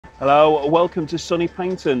Hello, welcome to sunny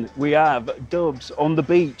Paignton. We have Dubs on the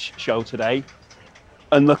beach show today.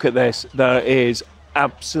 And look at this, there is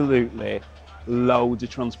absolutely loads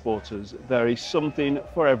of transporters. There is something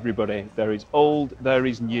for everybody. There is old, there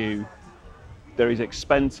is new, there is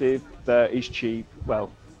expensive, there is cheap.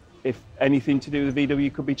 Well, if anything to do with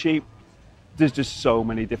VW could be cheap, there's just so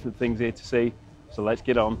many different things here to see. So let's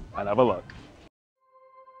get on and have a look.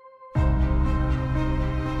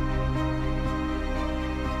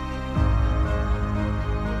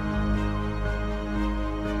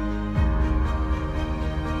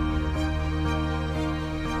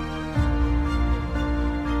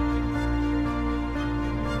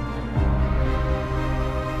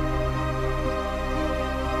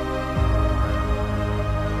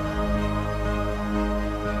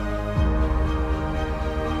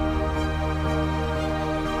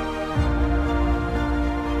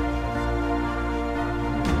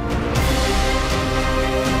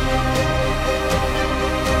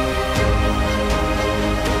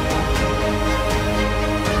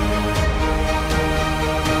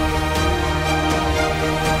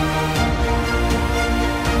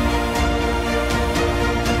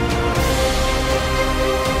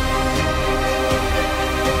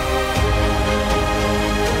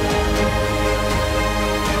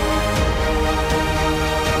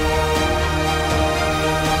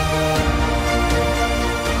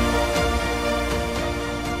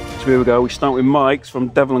 So here we go, we start with Mike's from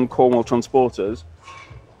Devon Cornwall Transporters,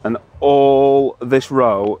 and all this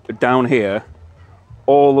row down here,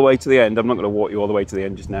 all the way to the end, I'm not going to walk you all the way to the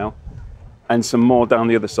end just now, and some more down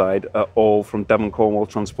the other side are all from Devon Cornwall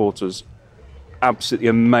Transporters. Absolutely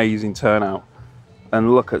amazing turnout.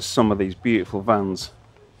 And look at some of these beautiful vans.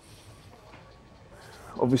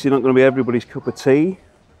 Obviously not going to be everybody's cup of tea,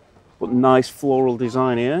 but nice floral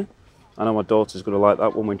design here. I know my daughter's going to like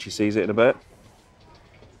that one when she sees it in a bit.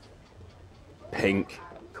 Pink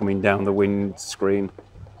coming down the windscreen,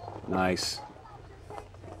 nice.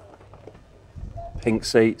 Pink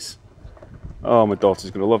seats. Oh, my daughter's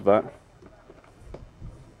gonna love that.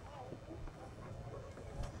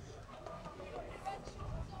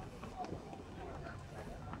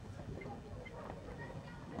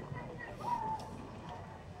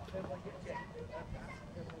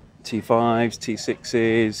 T5s,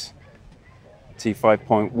 T6s,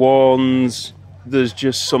 T5.1s. There's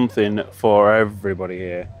just something for everybody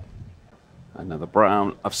here. Another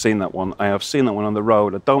brown. I've seen that one. I have seen that one on the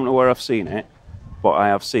road. I don't know where I've seen it, but I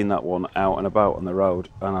have seen that one out and about on the road,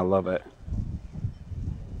 and I love it.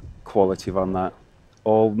 Quality van that.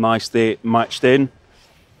 All nicely matched in.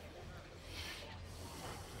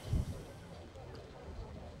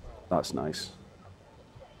 That's nice.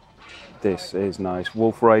 This is nice.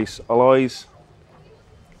 Wolf Race alloys.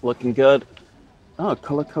 Looking good. Oh,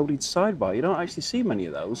 colour-coded sidebar. You don't actually see many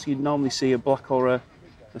of those. You'd normally see a black or a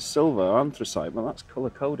silver anthracite, but that's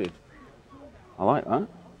colour-coded. I like that.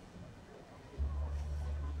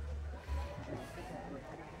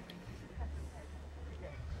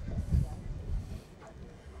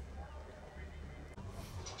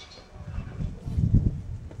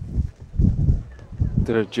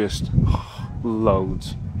 There are just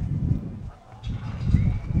loads.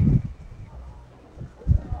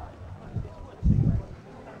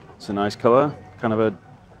 It's a nice colour, kind of a,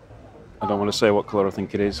 I don't want to say what colour I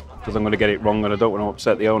think it is, because I'm going to get it wrong and I don't want to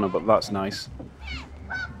upset the owner, but that's nice.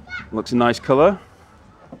 Looks a nice colour.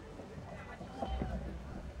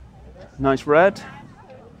 Nice red.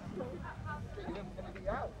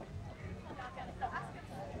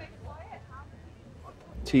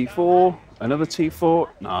 T4, another T4.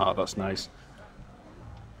 Nah, that's nice.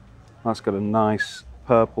 That's got a nice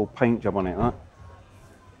purple paint job on it, that.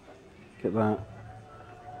 Look at that.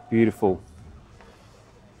 Beautiful.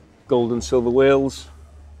 Gold and silver wheels.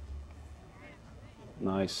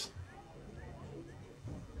 Nice.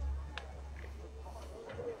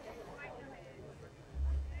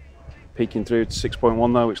 Peeking through to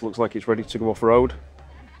 6.1 though, which looks like it's ready to go off road.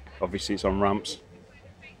 Obviously it's on ramps.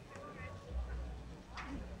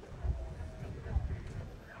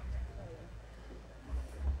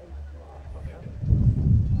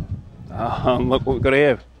 Look what we've got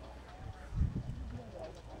here.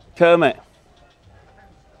 Kermit.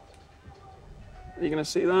 Are you going to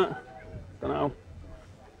see that? Don't know.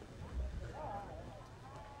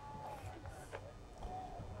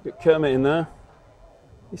 Got Kermit in there.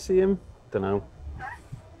 You see him? Don't know.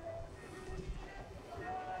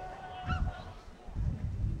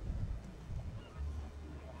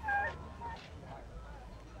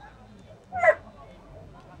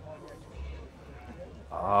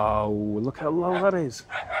 Oh, look how low that is.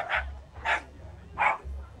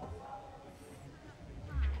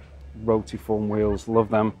 rotiform wheels, love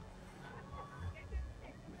them.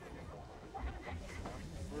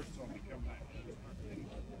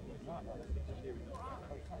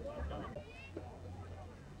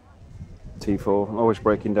 T4, always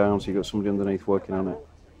breaking down, so you've got somebody underneath working on it.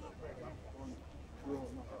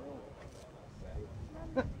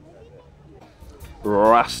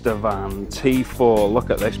 Rastavan T4, look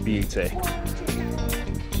at this beauty.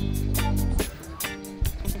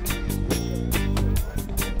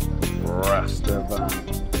 Rastavan.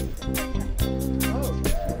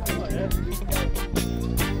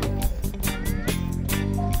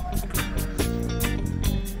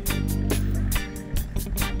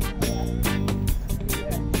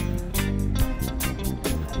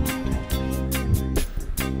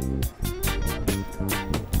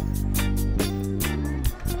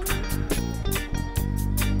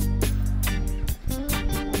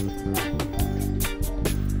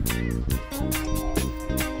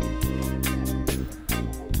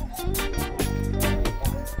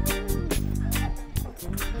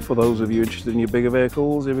 For those of you interested in your bigger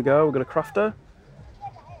vehicles, here we go, we've got a crafter.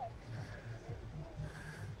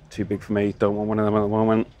 Too big for me, don't want one of them at the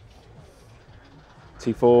moment.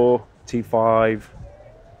 T4, T5,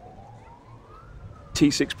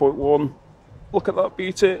 T6.1, look at that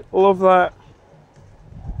beauty, love that.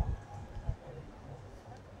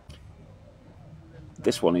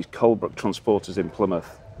 This one is Colebrook Transporters in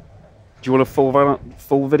Plymouth. Do you want a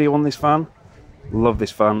full video on this van? Love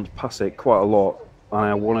this van, pass it quite a lot. And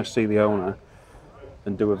I want to see the owner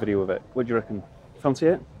and do a video of it. What do you reckon? Fancy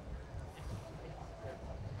it?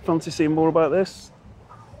 Fancy seeing more about this?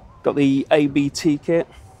 Got the ABT kit,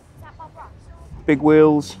 big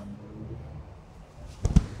wheels,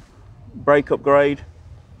 brake upgrade,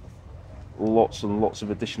 lots and lots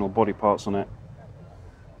of additional body parts on it.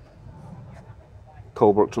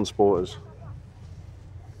 Colebrook Transporters.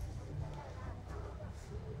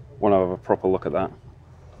 Want to have a proper look at that.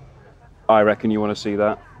 I reckon you want to see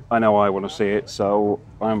that. I know I want to see it, so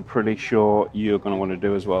I'm pretty sure you're going to want to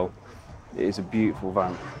do as well. It is a beautiful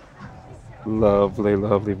van. Lovely,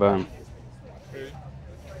 lovely van.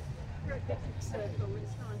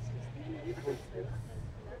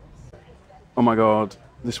 Oh my God,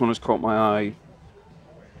 this one has caught my eye.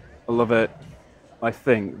 I love it. I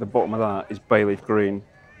think the bottom of that is bay leaf green.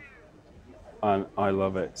 And I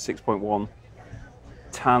love it. 6.1.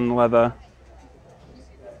 Tan leather.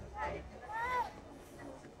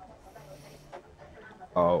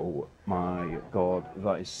 Oh my God,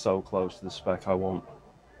 that is so close to the spec I want.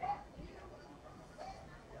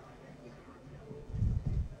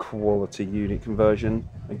 Quality unit conversion.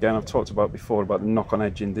 Again, I've talked about before about the knock-on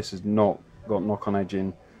edging. This has not got knock-on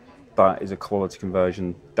edging. That is a quality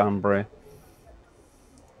conversion. Danbury,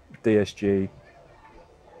 DSG.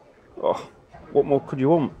 Oh, what more could you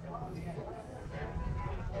want?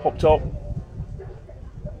 Pop top.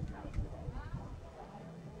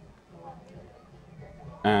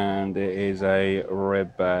 And it is a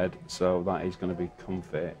red bed, so that is going to be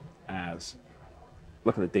comfy as.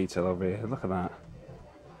 Look at the detail over here, look at that.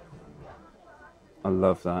 I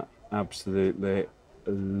love that, absolutely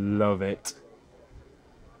love it.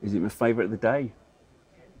 Is it my favourite of the day?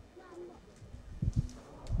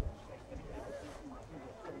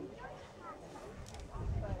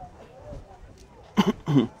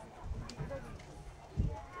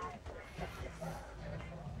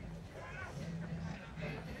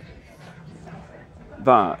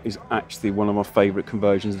 That is actually one of my favourite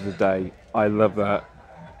conversions of the day. I love that.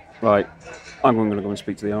 Right, I'm going to go and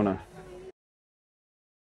speak to the owner.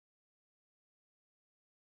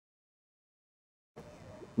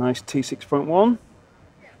 Nice T6.1.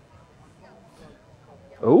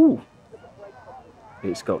 Oh,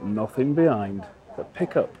 it's got nothing behind. A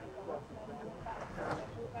pickup.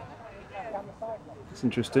 It's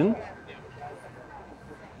interesting.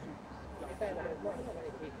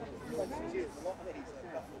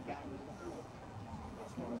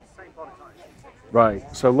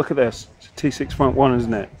 Right, so look at this. It's a T6.1,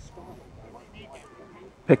 isn't it?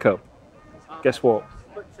 Pickup. Guess what?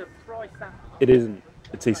 It isn't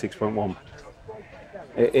a T6.1.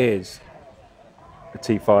 It is a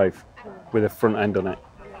T5 with a front end on it.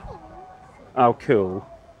 How cool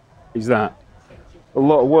is that? A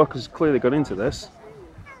lot of work has clearly gone into this.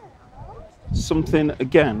 Something,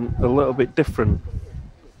 again, a little bit different.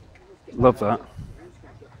 Love that.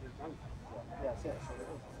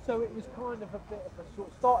 So it was kind of a bit of a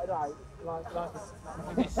sort. Started out like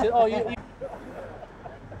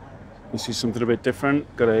You see something a bit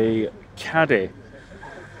different. Got a Caddy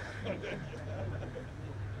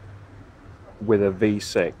with a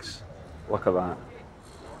V6. Look at that.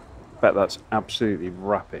 Bet that's absolutely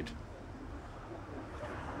rapid.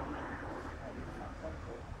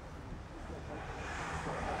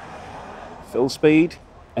 fill speed,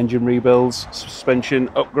 engine rebuilds, suspension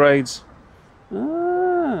upgrades.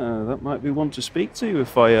 Ah, that might be one to speak to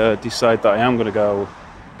if I decide that I am going to go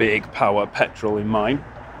big power petrol in mine.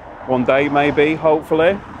 One day maybe,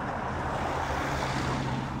 hopefully.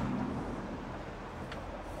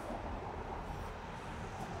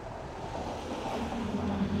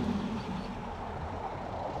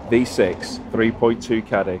 V6 3.2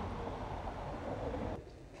 Caddy.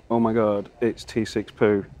 Oh my god, it's T6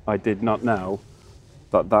 poo. I did not know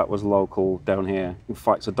that that was local down here. In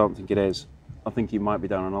fact, I don't think it is. I think he might be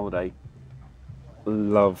down on holiday.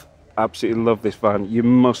 Absolutely love this van. You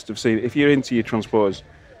must have seen it. If you're into your transporters,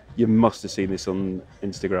 you must have seen this on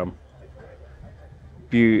Instagram.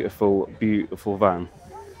 Beautiful, beautiful van.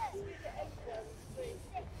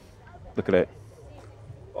 Look at it.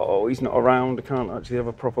 Oh, he's not around. I can't actually have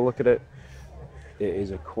a proper look at it. It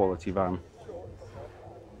is a quality van.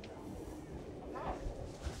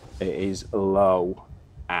 It is low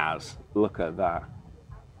as. Look at that.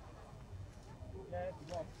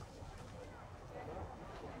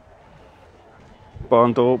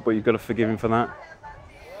 Barn door, but you've got to forgive him for that.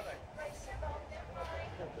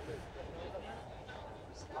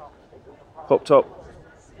 Pop top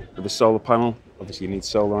with the solar panel. Obviously you need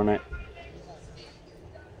solar on it.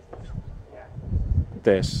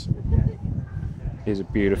 This is a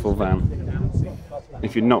beautiful van.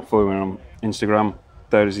 If you're not following him on Instagram,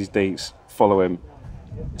 there is his deets. Follow him.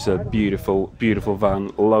 It's a beautiful, beautiful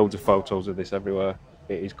van. Loads of photos of this everywhere.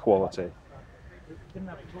 It is quality.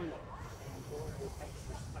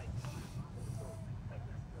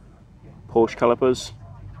 Porsche calipers,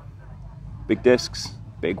 big discs,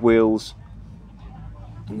 big wheels,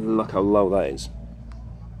 and look how low that is.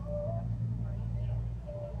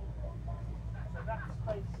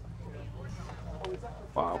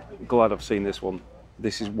 Wow, glad I've seen this one.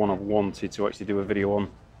 This is one I've wanted to actually do a video on.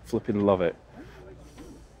 Flipping love it.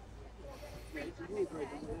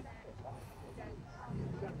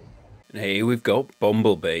 And here we've got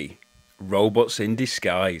Bumblebee, robots in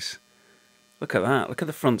disguise. Look at that, look at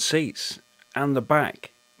the front seats and the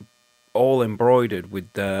back, all embroidered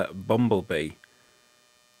with the Bumblebee.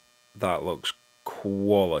 That looks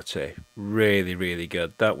quality, really, really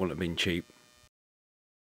good. That wouldn't have been cheap.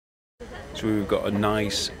 So we've got a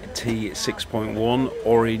nice T6.1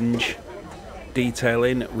 orange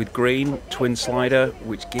detailing with green, twin slider,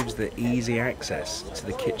 which gives the easy access to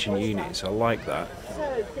the kitchen unit, so I like that.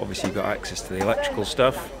 Obviously you've got access to the electrical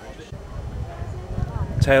stuff.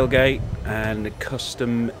 Tailgate and a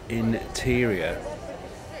custom interior.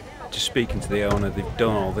 Just speaking to the owner, they've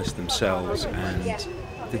done all this themselves and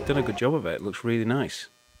they've done a good job of it. It looks really nice.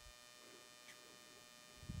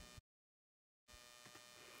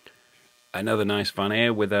 Another nice van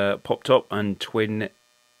here with a pop top and twin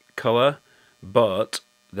colour, but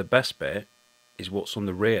the best bit is what's on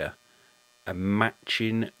the rear. A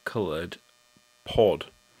matching coloured pod.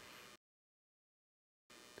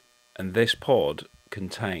 And this pod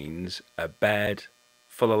contains a bed,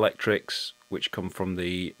 full electrics, which come from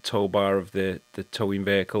the tow bar of the towing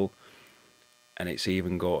vehicle, and it's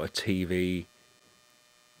even got a TV.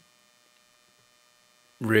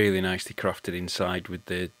 Really nicely crafted inside with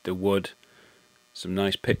the wood. Some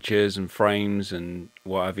nice pictures and frames and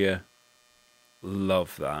what have you.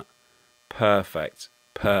 Love that. Perfect,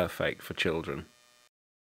 perfect for children.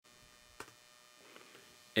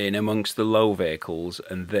 In amongst the low vehicles,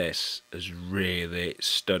 and this has really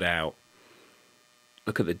stood out.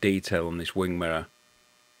 Look at the detail on this wing mirror.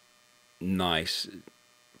 Nice.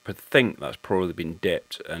 I think that's probably been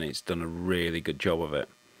dipped and it's done a really good job of it.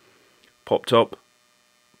 Popped up,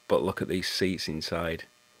 but look at these seats inside.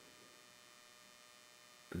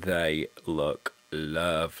 They look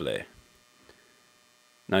lovely.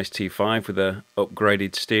 Nice T5 with a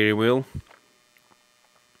upgraded steering wheel.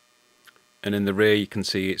 And in the rear you can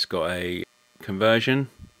see it's got a conversion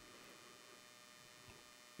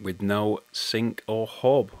with no sink or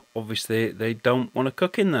hob. Obviously they don't want to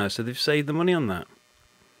cook in there, so they've saved the money on that.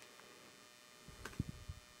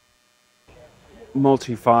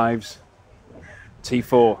 Multi-5s,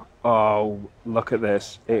 T4. Oh, look at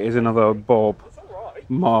this. It is another Bob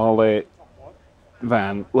Marley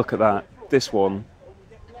van. Look at that. This one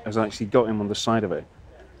has actually got him on the side of it.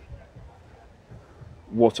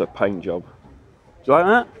 What a paint job. Do you like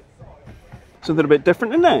that? Something a bit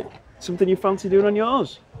different, isn't it? Something you fancy doing on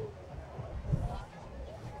yours?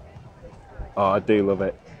 Oh, I do love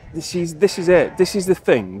it. This is it. This is the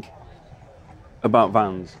thing about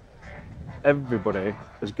vans. Everybody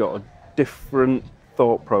has got a different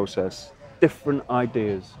thought process, different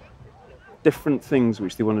ideas, different things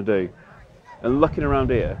which they want to do. And looking around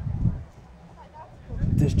here,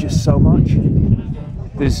 there's there's just so much.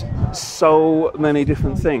 There's so many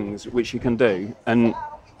different things which you can do, and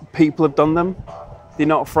people have done them. They're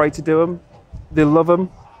not afraid to do them. They love them.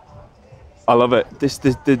 I love it. The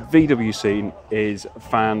VW scene is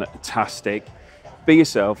fantastic. Be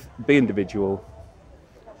yourself, be individual,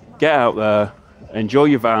 get out there, enjoy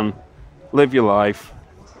your van, live your life.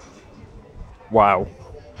 Wow.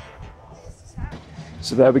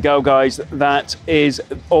 So there we go, guys. That is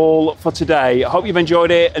all for today. I hope you've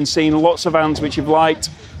enjoyed it and seen lots of vans which you've liked.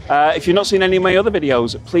 If you've not seen any of my other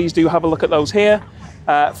videos, please do have a look at those here.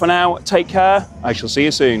 For now, take care. I shall see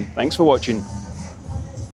you soon. Thanks for watching.